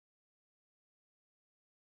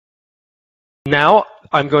Now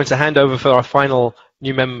I'm going to hand over for our final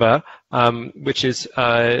new member, which is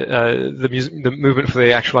the movement for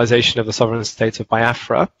the actualization of the sovereign state of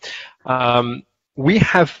Biafra. We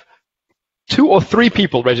have 2 or 3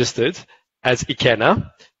 people registered as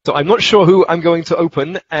Ikena, so I'm not sure who I'm going to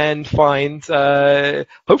open and find.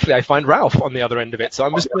 Hopefully, I find Ralph on the other end of it. So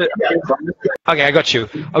I'm just gonna, okay, I got you.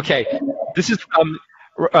 Okay, this is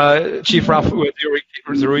Chief Ralph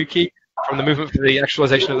Uwazuruki from the movement for the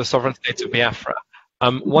actualization of the sovereign state of Biafra.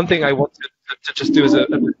 One thing I want to just do as a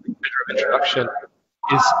bit of introduction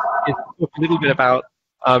is talk a little bit about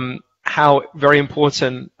how very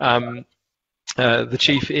important the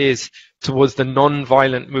chief is towards the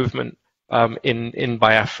non-violent movement in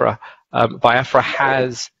Biafra. Biafra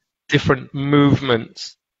has different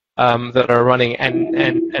movements that are running,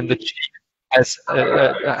 and the chief has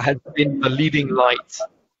been the leading light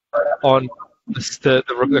on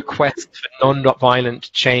the quest for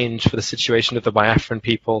non-violent change for the situation of the Biafran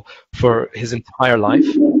people for his entire life.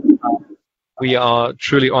 We are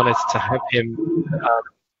truly honored to have him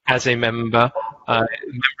as a member.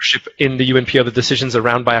 Membership in the UNPO, the decisions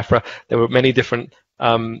around Biafra, there were many different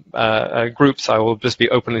groups, I will just be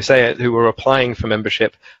openly say it, who were applying for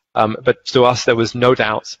membership, but to us there was no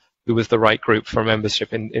doubt who was the right group for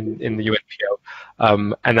membership in the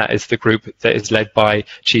UNPO, and that is the group that is led by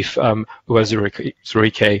Chief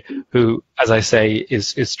Uwazuruki, who, as I say,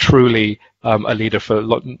 is truly a leader for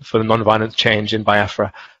non-violent change in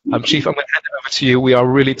Biafra. Chief, I'm going to hand it over to you. We are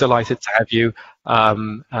really delighted to have you,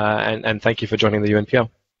 and thank you for joining the UNPO.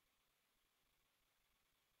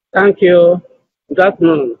 Thank you. Good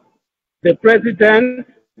afternoon. The President,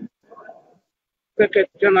 Secretary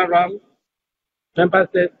General, Member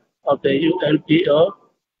States of the UNPO,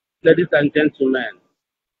 ladies and gentlemen,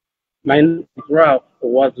 my name is Ralph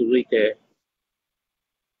Uwazuruki.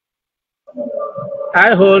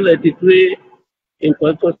 I hold a degree in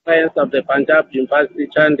political science of the Punjab University,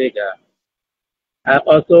 Chandigarh. I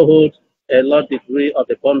also hold a law degree of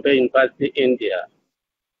the Bombay University, India.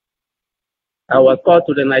 I was called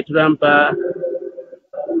to the Nigerian bar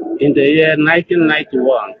in the year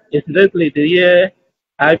 1991. Incidentally, the year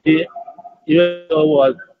UNPO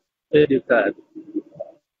was registered.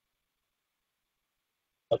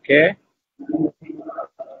 Okay?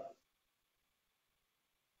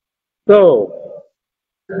 So,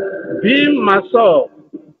 being Maso,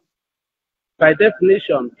 by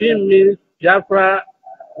definition, being means Biafra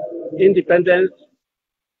independence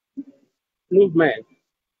movement,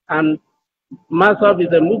 and Maso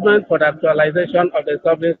is a movement for the actualization of the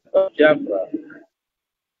sovereignty of Biafra,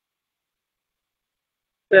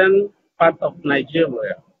 then part of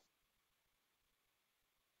Nigeria.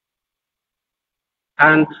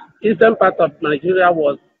 And eastern part of Nigeria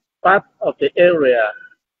was part of the area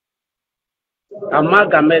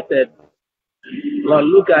amalgamated or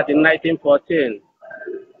looked at in 1914.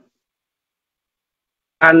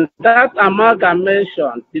 And that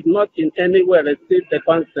amalgamation did not in any way receive the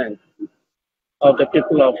consent of the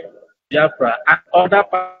people of Biafra and other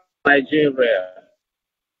parts of Nigeria.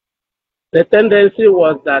 The tendency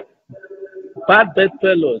was that bad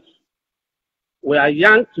bedfellows were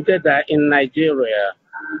young together in Nigeria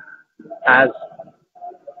as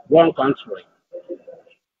one country.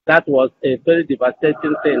 That was a very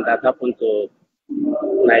devastating thing that happened to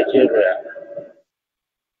Nigeria.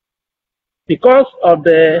 Because of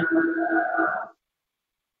the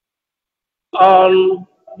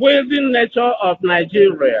unwavering nature of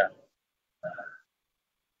Nigeria,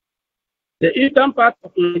 the eastern part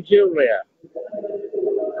of Nigeria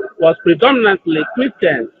was predominantly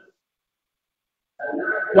Christians,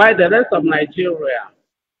 while the rest of Nigeria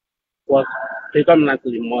was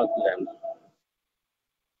predominantly Muslims.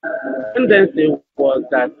 The tendency was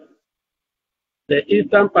that the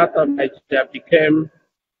eastern part of Nigeria became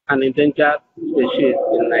an endangered species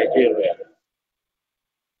in Nigeria.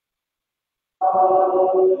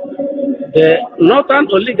 The northern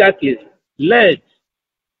oligarchies, led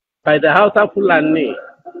by the hawser Fulani,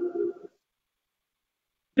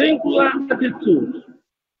 singular attitude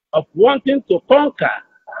of wanting to conquer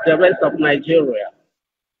the rest of Nigeria.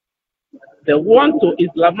 They want to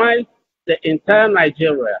Islamize the entire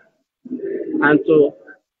Nigeria and to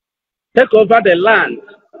take over the land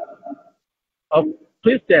of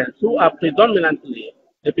Christians who are predominantly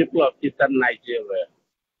the people of eastern Nigeria.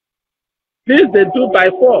 This they do by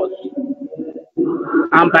force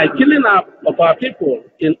and by killing of our people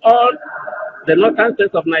in all the northern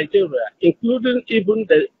states of Nigeria, including even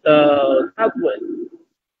the southwest.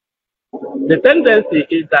 The tendency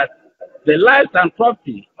is that the lives and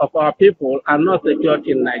property of our people are not secured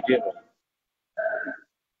in Nigeria.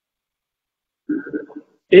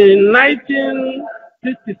 In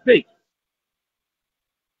 1966,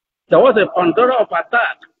 there was a thunder of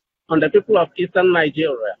attack on the people of eastern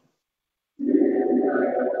Nigeria.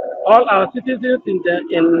 All our citizens in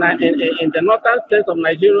the northern states of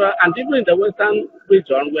Nigeria and even in the western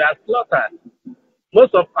region were slaughtered.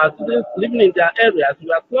 Most of our citizens living in their areas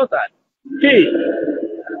were slaughtered, killed.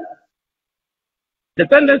 The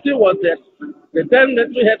tendency was that the then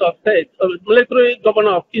military head of state, military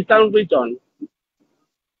governor of eastern region,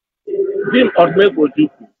 Bim Odmegojuku,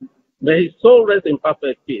 may his soul rest in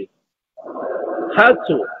perfect peace, had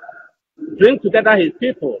to bring together his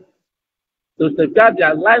people to safeguard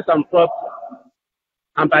their lives and property,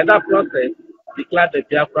 and by that process declared the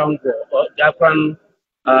Biafran war or Biafran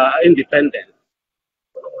independence.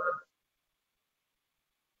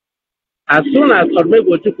 As soon as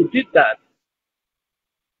Odmegojuku did that,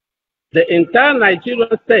 the entire Nigerian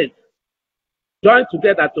state joined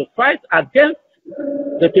together to fight against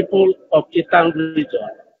the people of eastern region,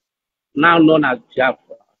 now known as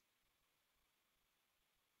Biafra.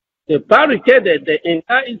 They barricaded the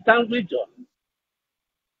entire eastern region,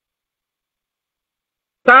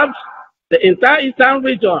 starved the entire eastern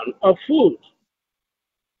region of food,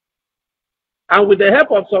 and with the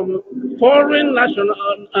help of some foreign national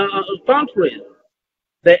countries,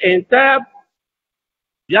 the entire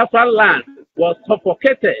Biafra land was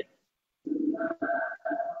suffocated.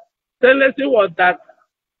 Tendency was that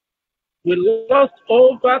we lost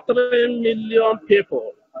over 3 million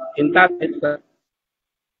people in that extent.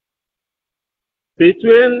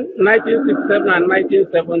 Between 1967 and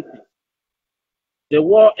 1970, the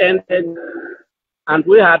war ended and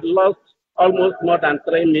we had lost almost more than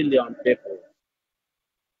 3 million people.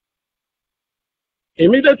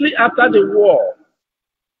 Immediately after the war,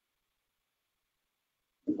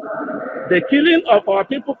 the killing of our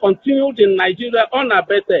people continued in Nigeria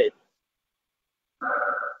unabated.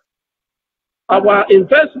 Our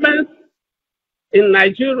investments in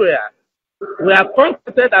Nigeria were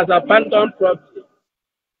considered as abandoned property.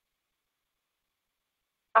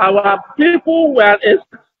 Our people were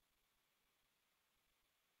excluded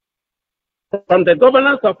from the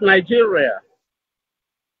governance of Nigeria.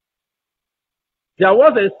 There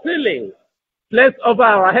was a ceiling placed over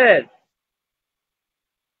our heads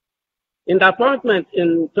in the appointment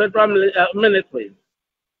in federal ministries.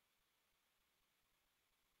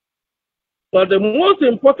 But the most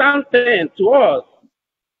important thing to us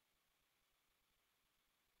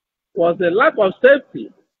was the lack of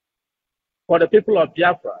safety for the people of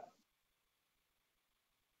Biafra.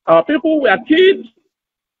 Our people were killed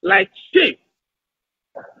like sheep,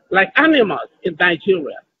 like animals in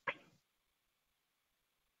Nigeria.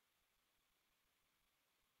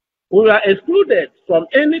 We were excluded from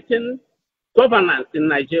anything governance in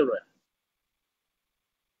Nigeria.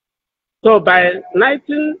 So by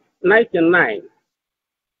 1999,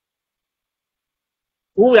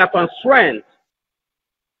 we were constrained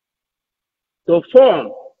to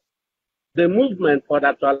form the movement for the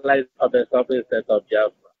actualization of the sovereign state of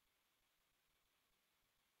Biafra.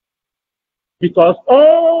 Because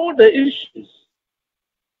all the issues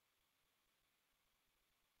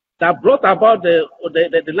that brought about the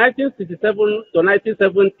 1967 to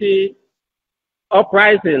 1970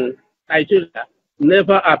 uprising in Nigeria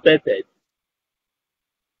never abated.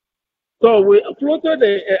 So we floated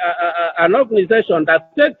an organization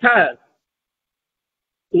that takes time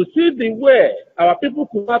to see the way our people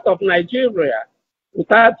come out of Nigeria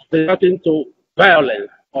without resorting to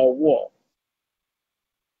violence or war.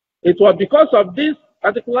 It was because of this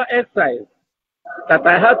particular exercise that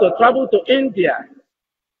I had to travel to India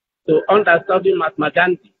to understudy Mahatma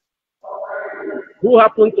Gandhi, who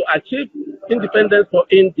happened to achieve independence for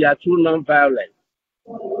India through non-violence.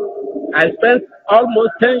 I spent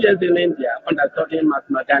almost 10 years in India understudying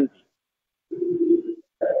Mahatma Gandhi.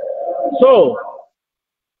 So,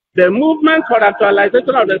 the movement for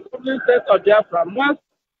actualization of the sovereign state of Biafra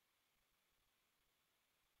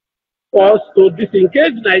was to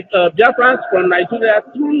disengage Biafrans from Nigeria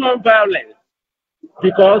through non-violence,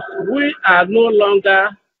 because we are no longer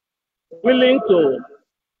willing to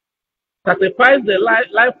sacrifice the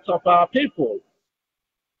lives of our people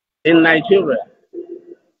in Nigeria.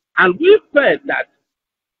 And we felt that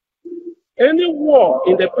any war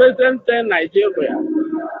in the present day Nigeria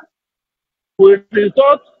will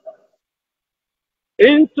result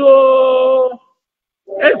into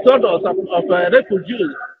exodus of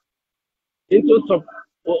refugees into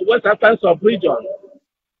West African sub-region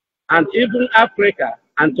and even Africa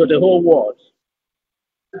and to the whole world.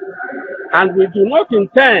 And we do not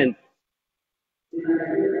intend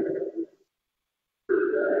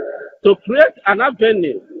to create an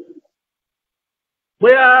avenue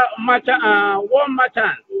where war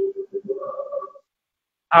merchants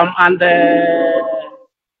and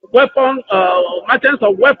merchants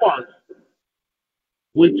of weapons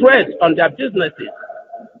will trade on their businesses.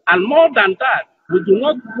 And more than that, we do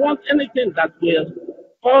not want anything that will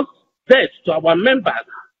cause death to our members.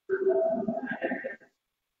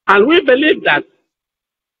 And we believe that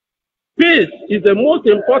peace is the most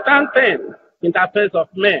important thing in the affairs of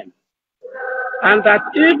men. And that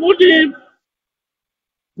even if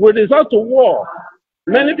we resort to war,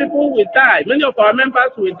 many people will die, many of our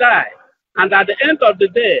members will die. And at the end of the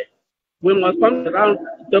day, we must come around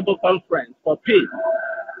the table conference for peace.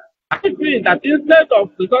 I feel that instead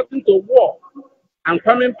of resorting to war and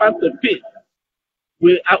coming back to peace,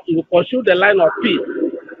 we pursue the line of peace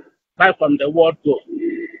right from the word go.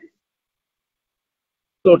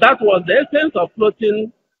 So that was the essence of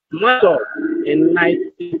floating muscle in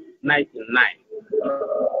 1999.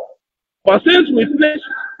 But since we finished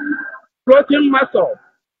floating muscle,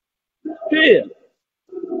 still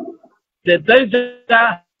the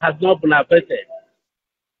danger has not been abated.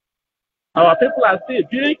 Our people are still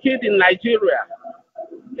being killed in Nigeria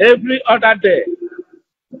every other day.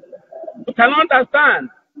 You can understand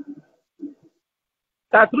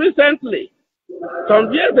that recently,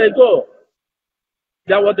 some years ago,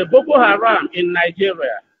 there was the Boko Haram in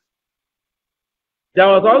Nigeria. There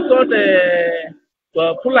was also the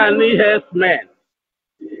Fulani herdsmen.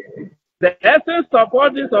 The essence of all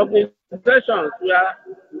these organizations were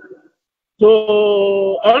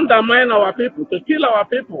to undermine our people, to kill our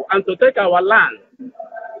people, and to take our land.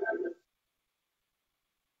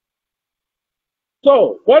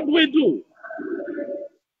 So, what do we do?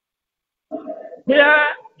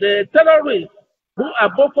 Where the terrorists who are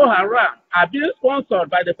Boko Haram are being sponsored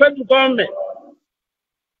by the federal government,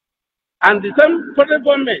 and the same federal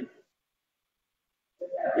government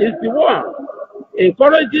is the one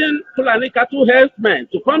encouraging Fulani cattle herdsmen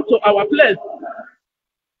to come to our place,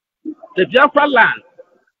 the Biafra land,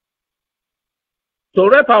 to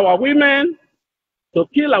rape our women, to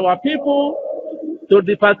kill our people, to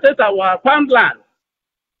devastate our farmland,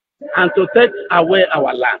 and to take away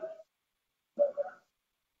our land.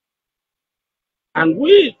 And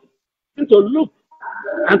we need to look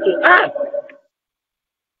and to ask,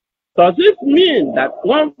 does this mean that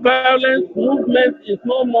non-violence movement is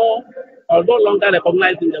no more or no longer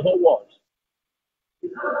recognized in the whole world?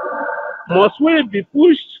 Must we be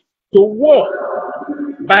pushed to war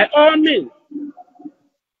by all means?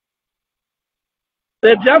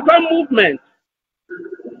 The Biafra movement,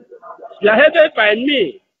 headed by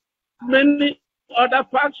me, many other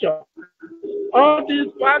factions, all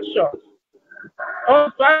these factions,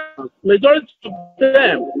 majority of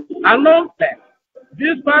them are not them.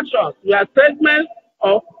 These factions were segments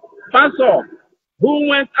of pastors who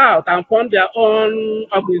went out and formed their own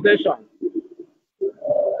organization.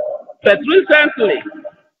 But recently,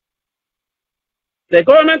 the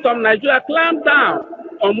government of Nigeria clamped down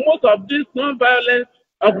on most of these non-violent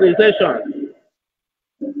organizations.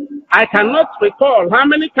 I cannot recall how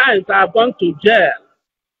many times I have gone to jail.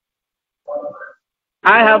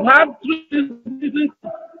 I have had 3 citizens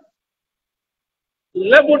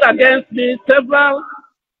leveled against me several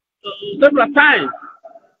times.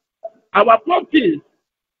 Our properties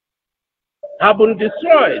have been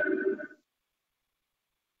destroyed.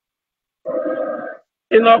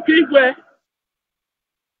 In Okigwe,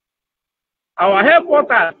 our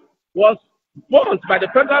headquarters was burnt by the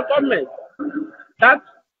federal government. That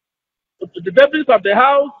the debris of the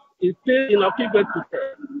house is still in Okigwe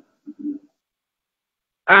today.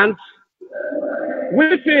 And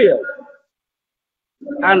we feel,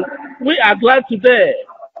 and we are glad today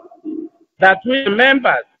that we are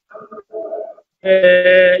members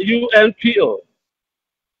UNPO.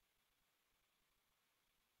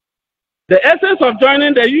 The essence of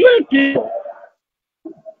joining the UNPO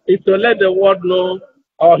is to let the world know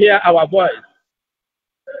or hear our voice.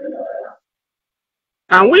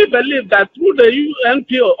 And we believe that through the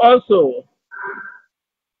UNPO also,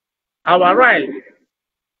 our rights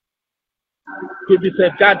to be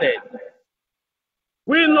safeguarded.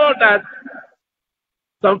 We know that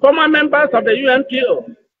some former members of the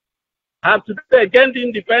UNPO have today gained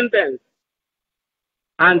independence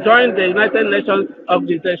and joined the United Nations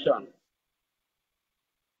organization.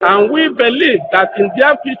 And we believe that in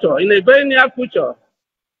their future, in a very near future,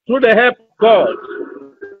 through the help of God,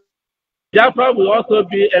 Biafra will also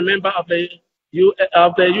be a member of the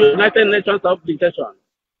United Nations organization.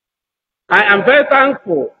 I am very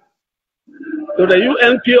thankful to the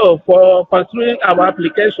UNPO for considering our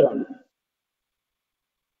application.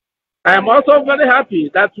 I am also very happy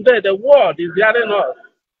that today the world is hearing us.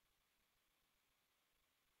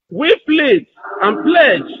 we plead and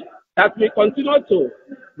pledge that we continue to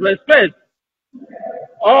respect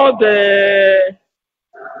all the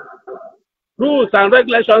rules and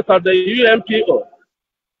regulations of the UNPO,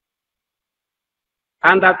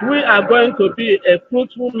 and that we are going to be a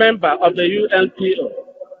fruitful member of the UNPO.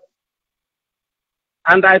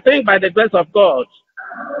 And I think by the grace of God,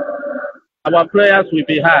 our prayers will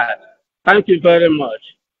be heard. Thank you very much.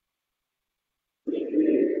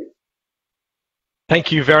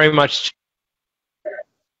 Thank you very much.